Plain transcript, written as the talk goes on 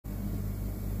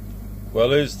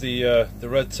Well, here's the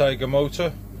Red Tiger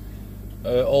motor.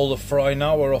 All the fry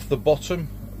now are off the bottom.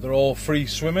 They're all free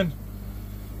swimming.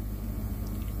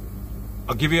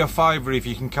 I'll give you a fiver if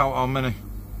you can count how many.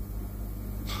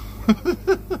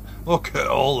 Look at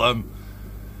all them.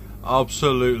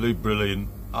 Absolutely brilliant.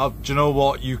 Do you know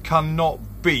what? You cannot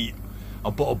beat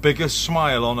and put a bigger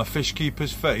smile on a fish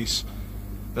keeper's face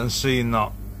than seeing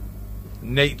that.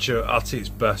 Nature at its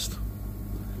best.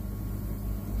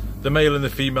 The male and the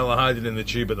female are hiding in the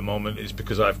tube at the moment. It's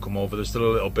because I've come over. They're still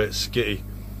a little bit skitty.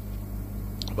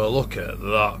 But look at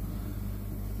that.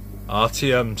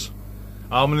 RTMs.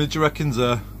 How many do you reckon's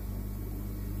there?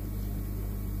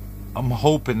 I'm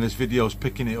hoping this video's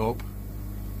picking it up.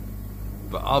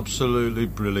 But absolutely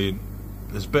brilliant.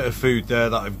 There's a bit of food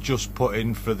there that I've just put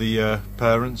in for the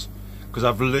parents, because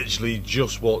I've literally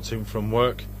just walked in from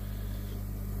work.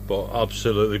 But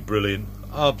absolutely brilliant.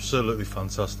 Absolutely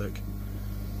fantastic.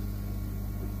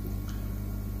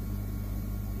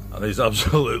 And there's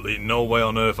absolutely no way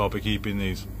on earth I'll be keeping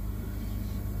these.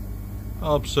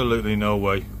 Absolutely no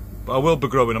way. But I will be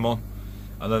growing them on,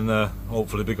 and then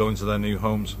hopefully be going to their new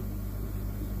homes.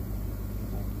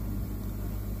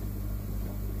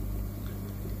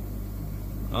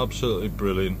 Absolutely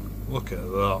brilliant. Look at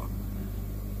that.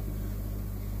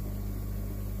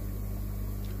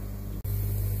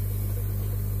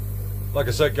 Like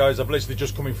I said, guys, I've literally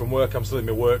just come in from work. I'm still in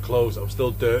my work clothes. I'm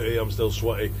still dirty. I'm still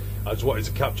sweaty. I just wanted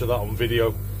to capture that on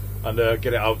video and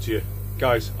get it out to you.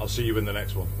 Guys, I'll see you in the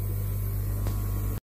next one.